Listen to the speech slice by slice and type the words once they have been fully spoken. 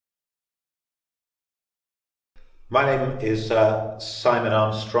My name is Simon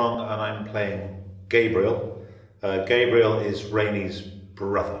Armstrong and I'm playing Gabriel. Gabriel is Rainie's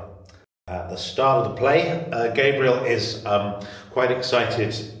brother. At the start of the play, Gabriel is quite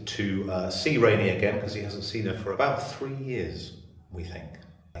excited to see Rainie again because he hasn't seen her for about 3 years, we think.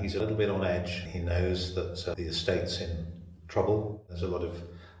 He's a little bit on edge. He knows that the estate's in trouble. There's a lot of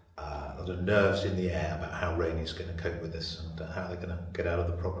nerves in the air about how Rainie's going to cope with this and how they're going to get out of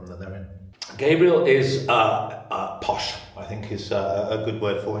the problem that they're in. Gabriel is posh, I think is a good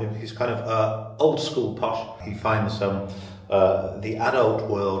word for him. He's kind of old school posh. He finds the adult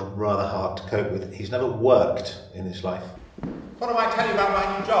world rather hard to cope with. He's never worked in his life. What do I tell you about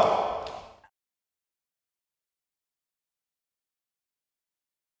my new job?